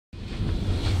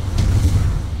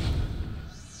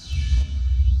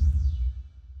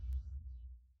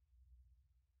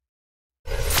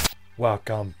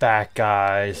Welcome back,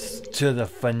 guys, to the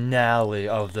finale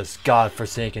of this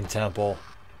godforsaken temple.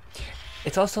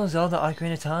 It's also Zelda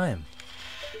Ocarina time.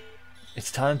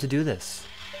 It's time to do this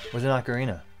with an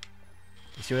ocarina.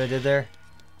 You see what I did there?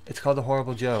 It's called a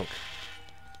horrible joke.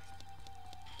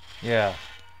 Yeah.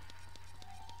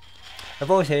 I've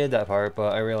always hated that part,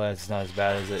 but I realize it's not as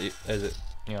bad as it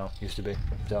used to be.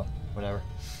 So, whatever.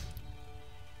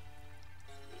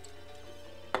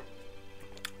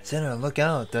 Sinner, look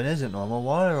out! That isn't normal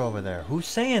water over there. Who's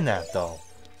saying that, though?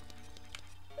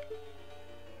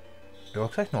 It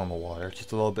looks like normal water,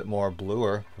 just a little bit more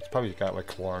bluer. It's probably got like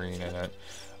chlorine in it.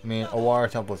 I mean, a water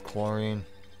temple with chlorine,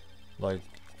 like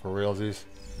for realsies.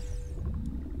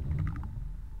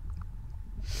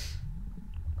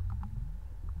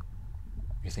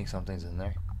 You think something's in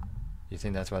there? You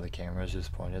think that's why the camera is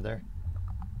just pointed there?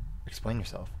 Explain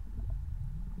yourself.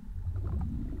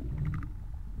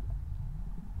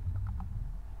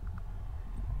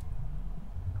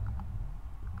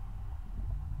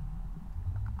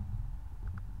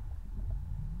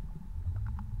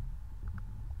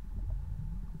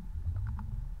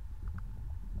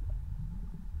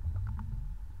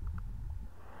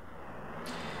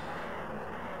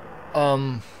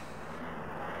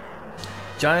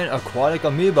 Giant aquatic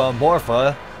amoeba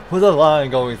morpha with a line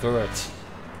going through it.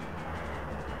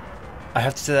 I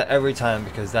have to say that every time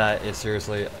because that is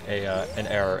seriously an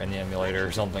error in the emulator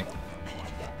or something.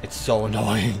 It's so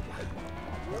annoying.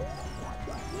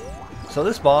 So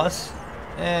this boss,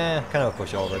 kind of a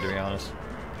pushover to be honest.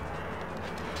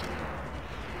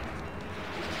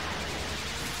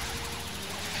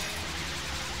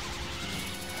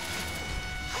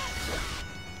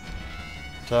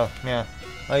 So, yeah,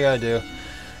 all you gotta do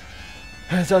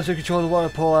is to control the water,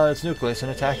 pull out its nucleus,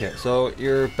 and attack it. So,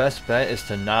 your best bet is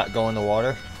to not go in the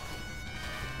water.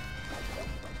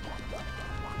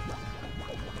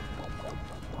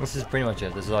 This is pretty much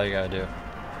it. This is all you gotta do.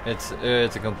 It's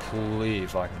a complete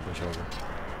fucking pushover.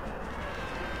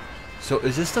 So,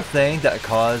 is this the thing that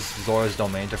caused Zora's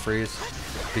domain to freeze?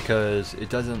 Because it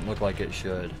doesn't look like it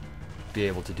should be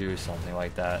able to do something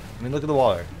like that. I mean, look at the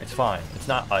water. It's fine. It's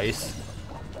not ice.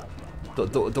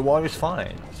 The water's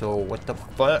fine. So what the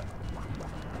fuck?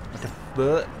 What the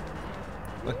fuck?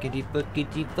 Buckety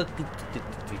buckety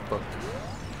buckety buck.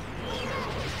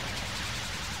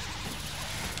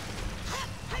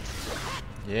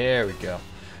 There we go.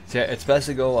 So yeah, it's best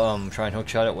to go try and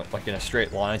hookshot it like in a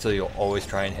straight line, so you'll always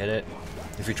try and hit it.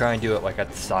 If you try and do it like at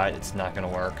the side, it's not gonna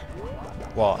work.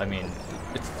 Well, I mean,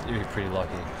 you'd be pretty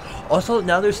lucky. Also,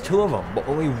 now there's two of them, but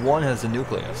only one has the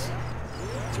nucleus.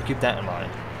 So keep that in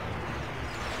mind.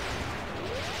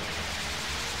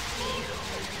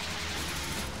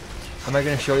 Am I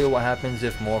gonna show you what happens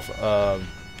if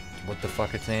what the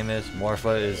fuck its name is?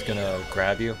 Morpha is gonna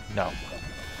grab you? No.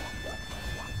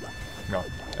 No,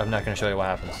 I'm not gonna show you what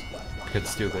happens. Because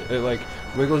it's stupid. It like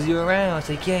wiggles you around. It's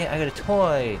like, yay, I got a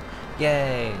toy.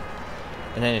 Yay.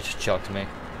 And then it just chucked me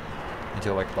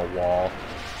into like the wall.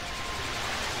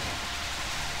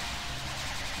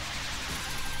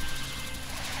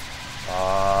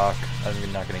 Fuck.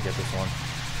 I'm not gonna get this one.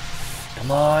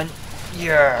 Come on.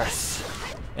 Yes.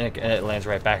 And it lands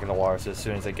right back in the water. So as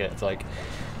soon as I get, it's like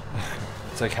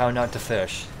how not to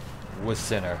fish with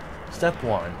Sinner. Step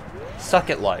 1, suck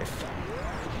at life.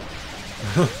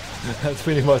 That's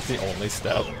pretty much the only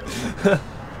step.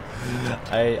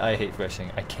 I hate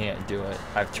fishing. I can't do it.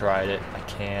 I've tried it. I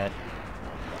can't.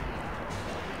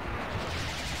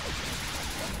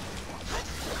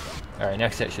 Alright,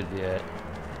 next hit should be it.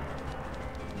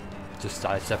 Just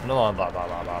sidestepping along, blah blah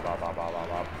blah blah blah blah blah blah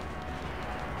blah.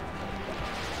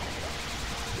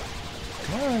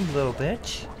 Come on, little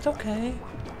bitch. It's okay.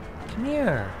 Come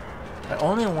here. I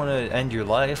only want to end your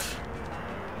life.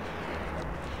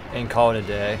 And call it a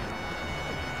day.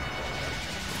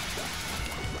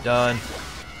 Done.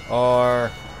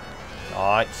 Or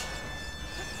not.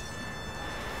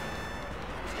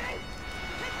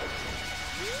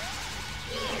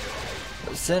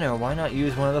 But Sinner, why not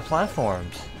use one of the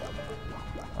platforms?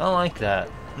 I don't like that.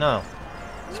 No.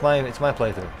 It's my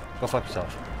playthrough. Go fuck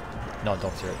yourself. No,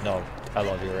 don't do it. No. I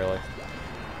love you, really.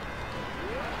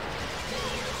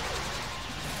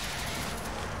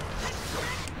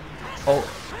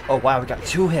 Oh wow, we got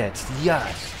 2 hits.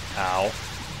 Yes. Ow.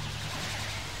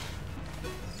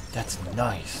 That's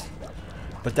nice.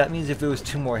 But that means if it was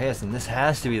 2 more hits, then this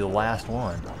has to be the last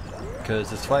one. Because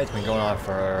this fight's been going on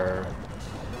for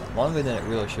longer than it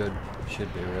really should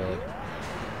be, really.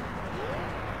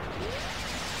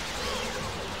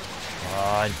 Come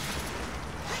on.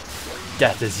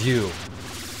 Death is you.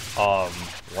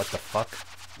 What the fuck?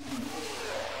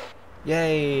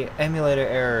 Yay! Emulator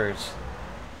errors.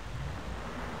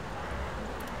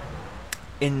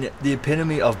 In the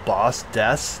epitome of boss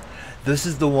deaths, this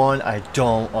is the one I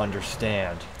don't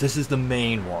understand. This is the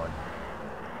main one.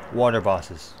 Water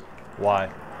bosses. Why?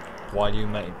 Why do you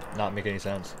not make any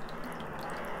sense?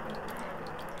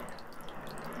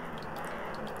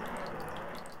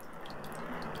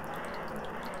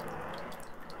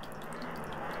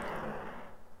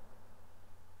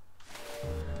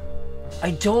 I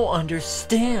don't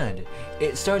understand.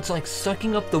 It starts like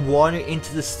sucking up the water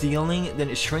into the ceiling,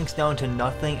 then it shrinks down to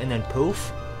nothing, and then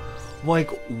poof? Like,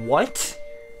 what?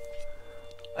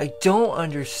 I don't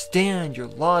understand your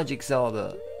logic,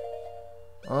 Zelda.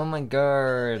 Oh my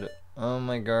god. Oh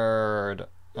my god.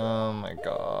 Oh my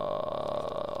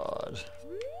god.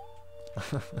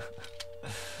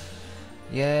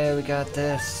 Yay, we got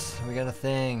this. We got a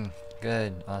thing.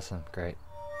 Good. Awesome. Great.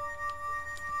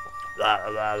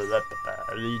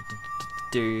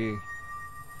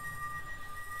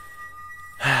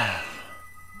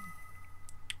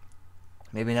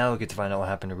 Maybe now we get to find out what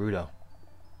happened to Ruto.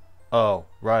 Oh,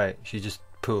 right. She just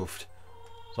poofed.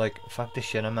 It's like, fuck this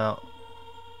shit, I'm out.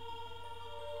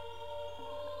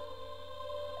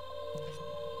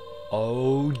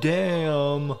 Oh,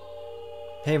 damn.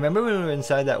 Hey, remember when we were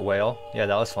inside that whale? Yeah,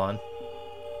 that was fun.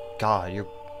 God, you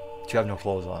have no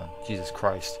clothes on. Jesus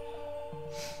Christ.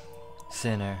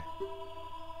 Sinner.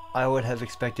 I would have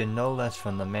expected no less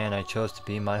from the man I chose to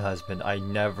be my husband. I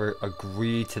never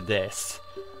agreed to this.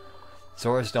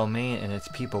 Zora's domain and its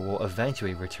people will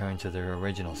eventually return to their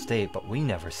original state, but we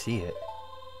never see it.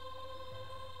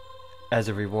 As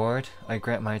a reward, I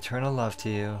grant my eternal love to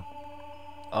you.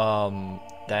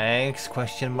 Thanks,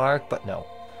 question mark, but no.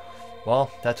 Well,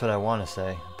 that's what I want to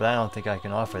say, but I don't think I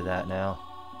can offer that now.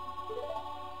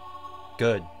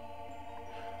 Good.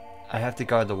 I have to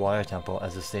guard the water temple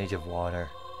as a stage of water.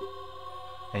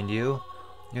 And you?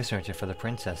 You're searching for the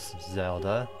princess,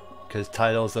 Zelda. 'Cause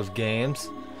titles of games?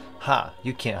 Ha,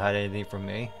 you can't hide anything from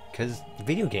me. 'Cause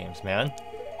video games, man.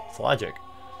 It's logic.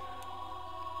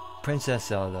 Princess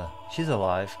Zelda. She's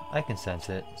alive. I can sense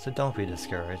it, so don't be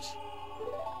discouraged.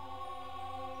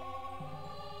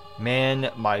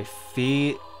 Man, my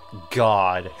feet.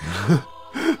 God.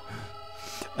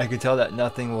 I can tell that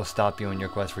nothing will stop you in your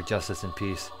quest for justice and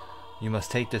peace. You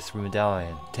must take this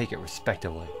medallion. Take it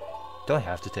respectively. Don't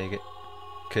have to take it.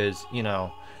 'Cause, you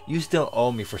know, you still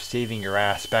owe me for saving your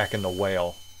ass back in the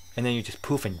whale. And then you just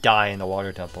poof and die in the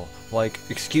water temple. Like,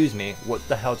 excuse me, what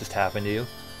the hell just happened to you?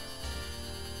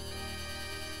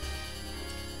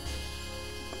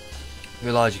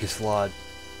 Your logic is flawed.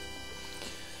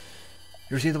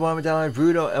 You receive the water medallion,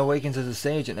 Ruto awakens as a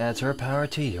sage and adds her power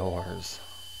to yours.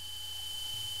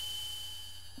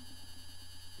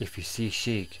 If you see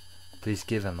Sheik, please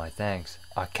give him my thanks.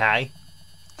 Okay?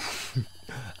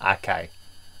 Okay.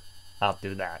 I'll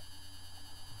do that.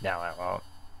 No, I won't.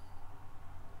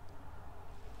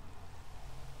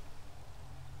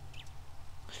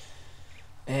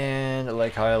 And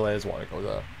Lake Highlands water goes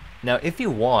up. Now, if you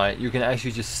want, you can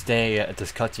actually just stay at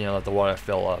this cutscene and let the water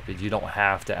fill up. You don't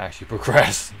have to actually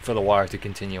progress for the water to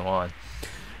continue on.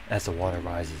 As the water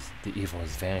rises, the evil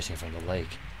is vanishing from the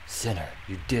lake. Sinner,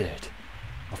 you did it.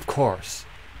 Of course.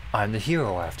 I'm the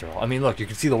hero after all. I mean, look, you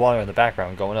can see the water in the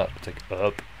background going up. It's like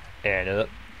up, and up,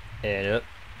 and up,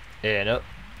 and up,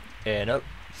 and up.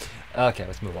 Okay,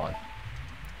 let's move on.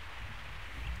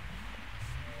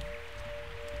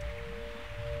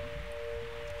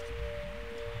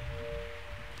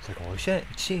 It's like, oh shit,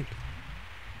 it's sheep.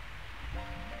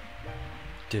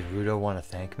 Did Ruto want to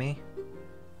thank me?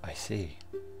 I see.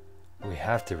 We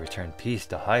have to return peace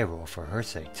to Hyrule for her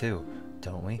sake too,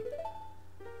 don't we?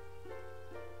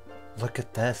 Look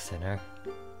at that, Sinner.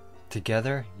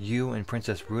 Together, you and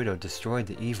Princess Ruto destroyed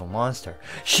the evil monster.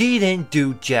 She didn't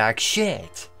do jack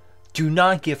shit! Do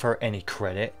not give her any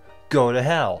credit. Go to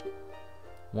hell!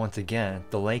 Once again,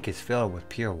 the lake is filled with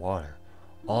pure water.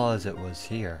 All as it was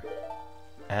here.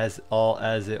 All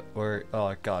as it were.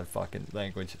 Oh god, fucking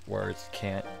language, words,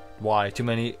 can't. Why? Too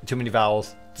many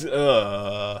vowels. It's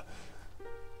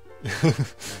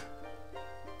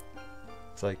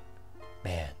like,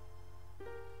 man.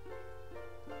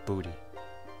 Booty.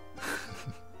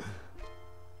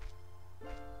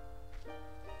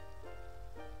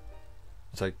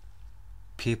 It's like,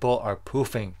 people are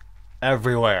poofing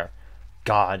everywhere.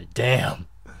 God damn.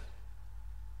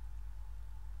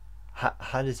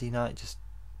 How does he not just...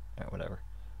 Alright, whatever.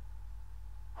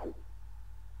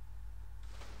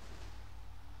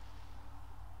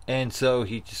 And so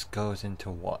he just goes into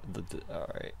what?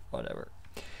 Alright, whatever.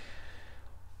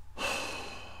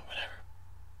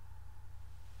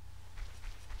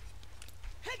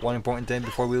 one important thing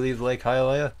before we leave Lake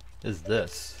Hyalea is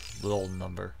this little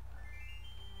number.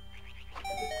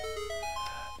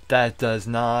 That does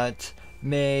not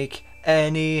make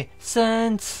any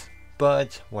sense,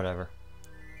 but whatever.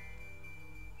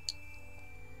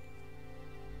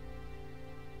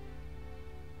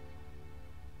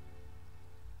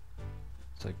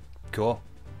 It's like, cool.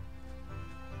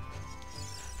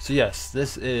 So yes,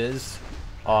 this is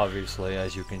obviously,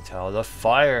 as you can tell, the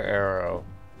fire arrow,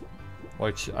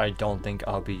 which I don't think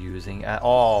I'll be using at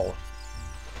all.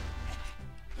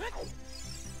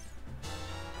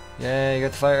 Yeah, you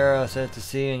got the fire arrow set to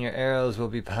C, and your arrows will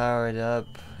be powered up.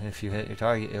 If you hit your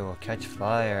target, it will catch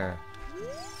fire.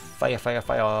 Fire, fire,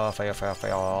 fire, fire, fire,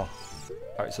 fire.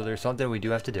 Alright, so there's something we do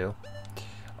have to do.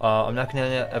 I'm not going to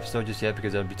end the episode just yet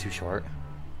because that would be too short.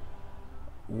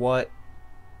 What?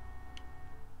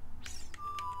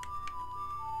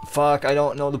 Fuck, I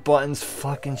don't know the buttons.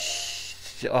 Fucking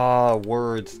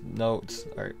words, notes.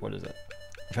 Alright, what is it?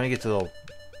 I'm trying to get to the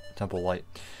temple light.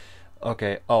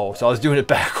 Okay, oh, so I was doing it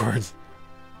backwards.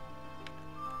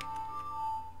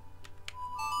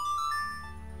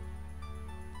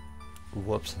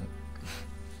 Whoops.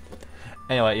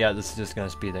 Anyway, yeah, this is just gonna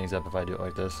speed things up if I do it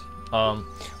like this.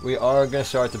 We are gonna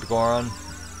start the Goron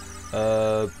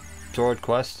sword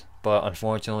quest, but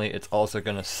unfortunately it's also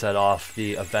gonna set off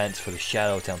the events for the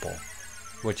Shadow Temple,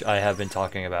 which I have been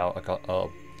talking about a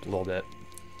little bit.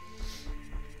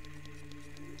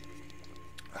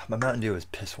 My Mountain Dew is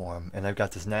piss warm, and I've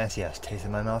got this nasty ass taste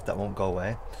in my mouth that won't go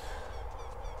away.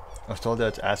 I was told that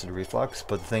it's acid reflux,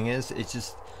 but the thing is, it's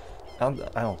just, I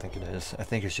don't think it is. I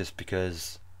think it's just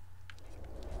because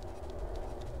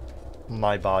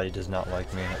my body does not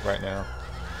like me right now.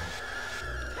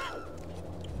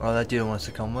 Well, that dude wants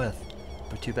to come with,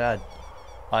 but too bad.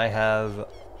 I have,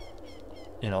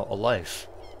 you know, a life,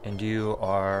 and you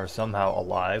are somehow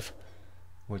alive,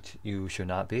 which you should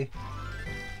not be.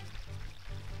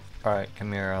 Alright,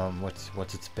 come here,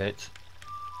 what's its bitch?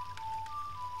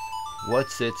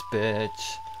 What's its bitch?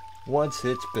 What's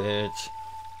its bitch?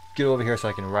 Get over here so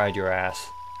I can ride your ass.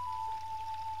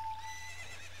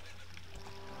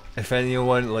 If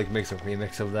anyone, like, makes a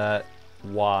remix of that,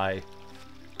 why?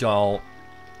 Don't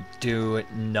do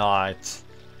it not.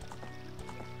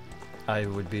 I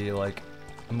would be, like,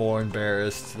 more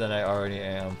embarrassed than I already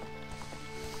am.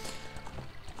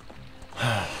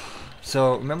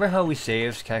 So remember how we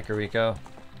saved Kakariko,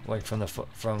 like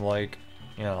from like,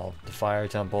 you know, the fire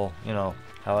temple, you know,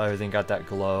 how everything got that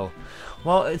glow.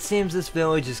 Well, it seems this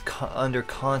village is under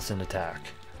constant attack,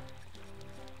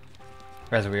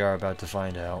 as we are about to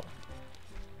find out.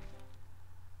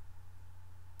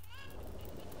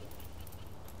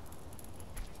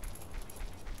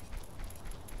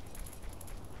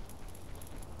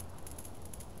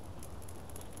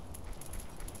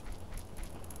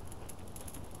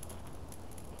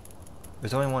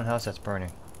 There's only one house that's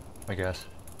burning, I guess.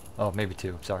 Oh, maybe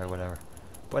two. Sorry, whatever.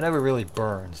 But it never really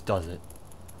burns, does it?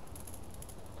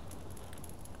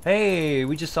 Hey,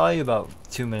 we just saw you about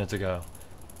 2 minutes ago.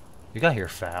 You got here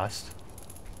fast.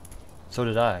 So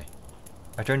did I.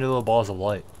 I turned into little balls of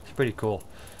light. It's pretty cool.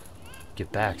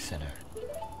 Get back, Sinner.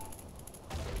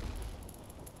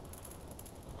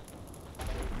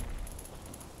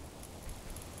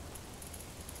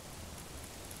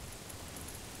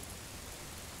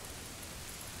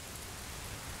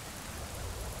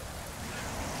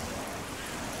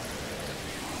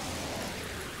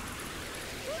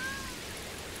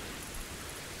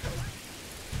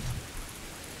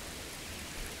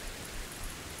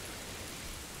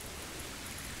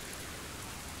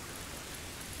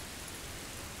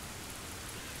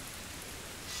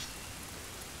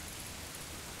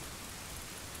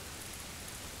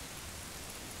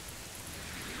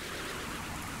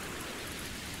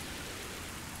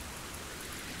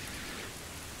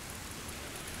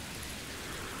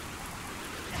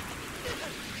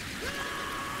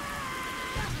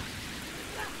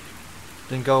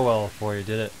 Didn't go well for you,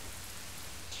 did it?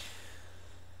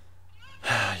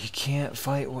 You can't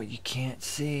fight what you can't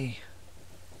see.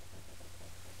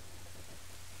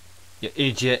 You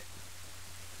idiot.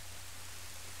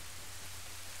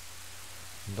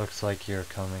 Looks like you're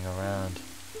coming around.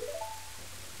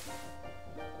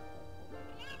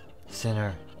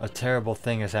 Sinner, a terrible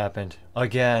thing has happened.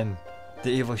 Again!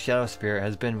 The evil shadow spirit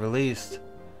has been released.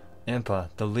 Impa,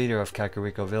 the leader of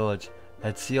Kakariko village,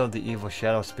 had sealed the evil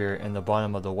shadow spirit in the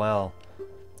bottom of the well.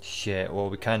 Shit, well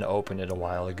we kinda opened it a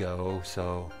while ago,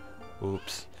 so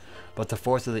oops. But the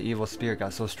force of the evil spirit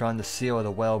got so strong the seal of the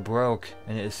well broke,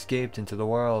 and it escaped into the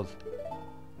world.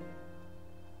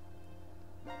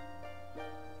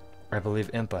 I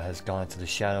believe Impa has gone to the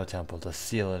Shadow Temple to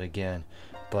seal it again.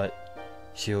 but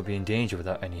she will be in danger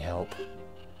without any help.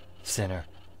 Sinner.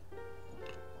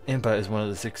 Impa is one of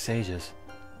the 6 sages.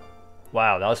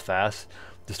 Wow, that was fast.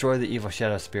 Destroy the evil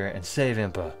shadow spirit and save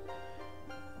Impa.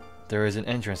 There is an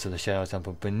entrance to the Shadow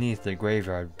Temple beneath the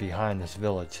graveyard behind this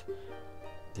village.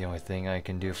 The only thing I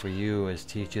can do for you is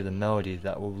teach you the melody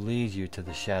that will lead you to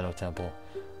the Shadow Temple.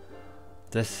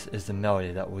 This is the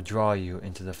melody that will draw you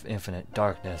into the infinite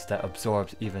darkness that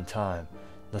absorbs even time.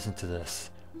 Listen to this.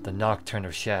 The Nocturne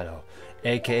of Shadow,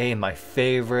 aka my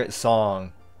favorite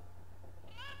song.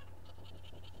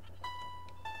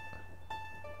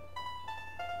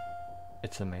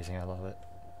 It's amazing, I love it.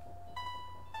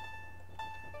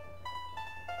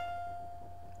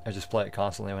 I just play it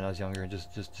constantly when I was younger,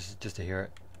 just to hear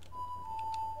it.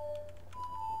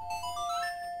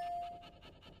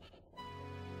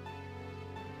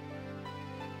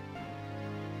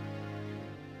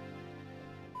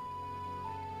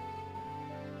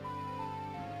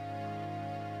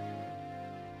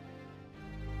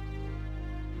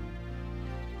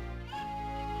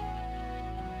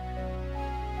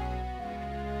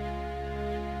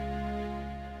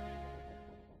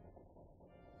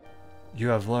 You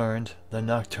have learned the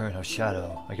Nocturne of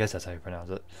Shadow. I guess that's how you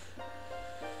pronounce it.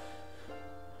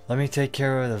 Let me take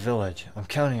care of the village. I'm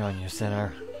counting on you,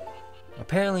 Sinner.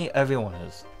 Apparently everyone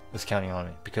is counting on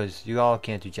me, because you all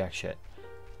can't do jack shit.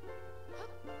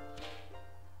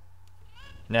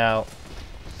 Now,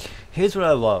 here's what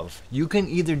I love. You can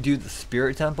either do the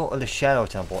Spirit Temple or the Shadow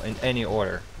Temple in any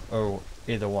order, or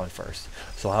either one first.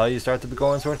 So how do you start the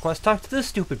Golden Sword quest? Talk to this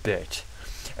stupid bitch.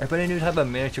 Everybody knew to have a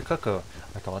miniature cuckoo.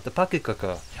 I call it the pocket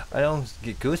cuckoo. I don't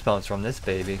get goosebumps from this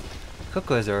baby.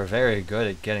 Cuckoos are very good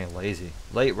at getting lazy.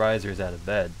 Late risers out of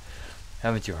bed.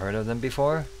 Haven't you heard of them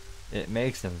before? It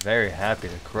makes them very happy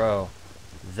to crow.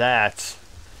 That,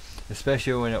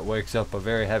 especially when it wakes up a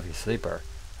very heavy sleeper.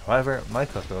 However, my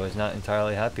cuckoo is not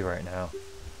entirely happy right now.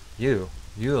 You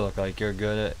look like you're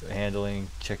good at handling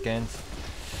chickens.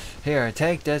 Here,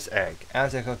 take this egg.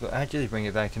 Ask the cuckoo actually bring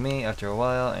it back to me after a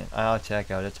while and I'll check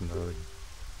out its mood.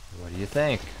 What do you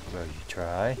think? Will you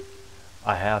try?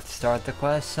 I have to start the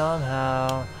quest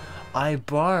somehow. I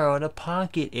borrowed a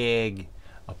pocket egg.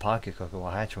 A pocket cuckoo will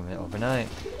hatch from it overnight.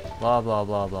 Blah blah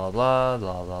blah blah blah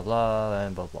blah blah blah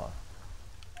and blah blah.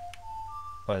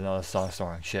 Wait, no, the song's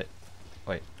wrong. Shit.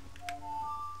 Wait.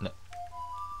 No.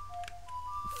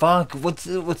 Fuck! What's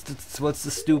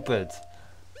the stupid?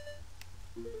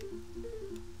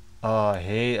 Oh, I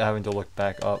hate having to look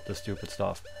back up the stupid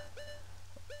stuff.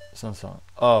 Some song.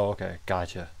 Oh, okay,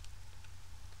 gotcha.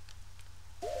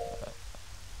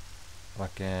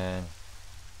 Fucking.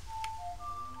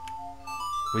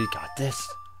 We got this.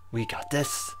 We got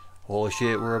this. Holy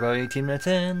shit, we're about 18 minutes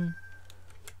in.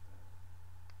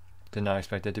 Did not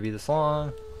expect it to be this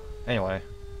long. Anyway.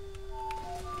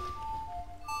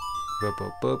 Boop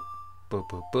boop boop. Boop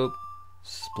boop boop.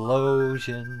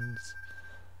 Explosions.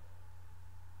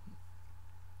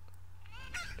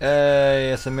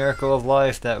 Hey, it's a miracle of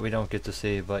life that we don't get to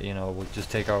see, but you know, we'll just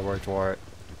take our word for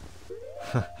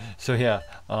it. So yeah,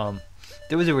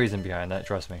 there was a reason behind that,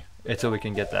 trust me. It's so we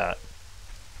can get that.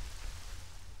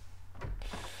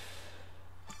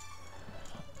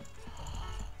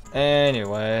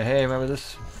 Anyway, hey, remember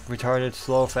this retarded,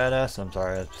 slow, fat ass? I'm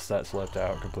sorry, that slipped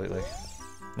out completely.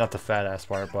 Not the fat ass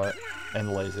part, but,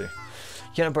 and lazy.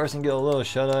 Can a person get a little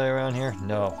shut-eye around here?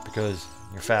 No, because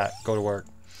you're fat, go to work.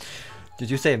 Did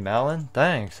you say Malin?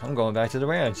 Thanks. I'm going back to the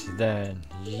ranch then.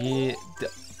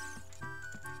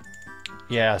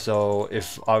 Yeah, so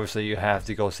if obviously you have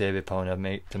to go save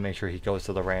Epona to make sure he goes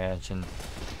to the ranch and,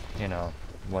 you know,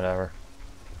 whatever.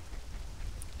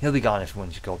 He'll be gone if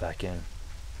once you go back in.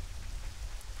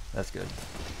 That's good.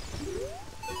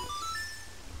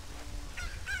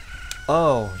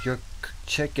 Oh, your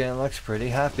chicken looks pretty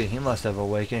happy. He must have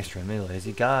awakened an extremely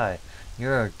lazy guy.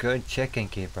 You're a good chicken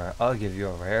keeper. I'll give you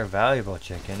a rare, valuable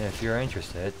chicken if you're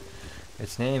interested.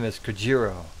 Its name is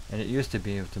Kojiro, and it used to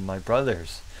be with my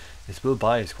brother's. Its blue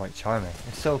body is quite charming.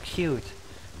 It's so cute.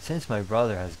 Since my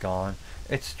brother has gone,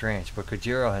 it's strange, but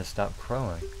Kojiro has stopped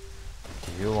crowing.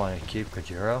 Do you want to keep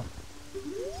Kojiro?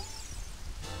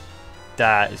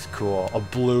 That is cool. A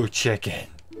blue chicken.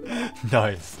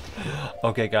 Nice.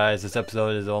 Okay, guys, this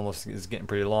episode is getting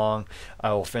pretty long.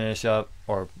 I will finish up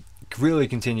or really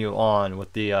continue on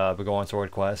with the Golden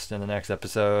Sword quest in the next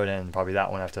episode, and probably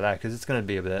that one after that, because it's going to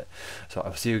be a bit. So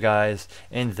I'll see you guys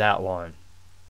in that one.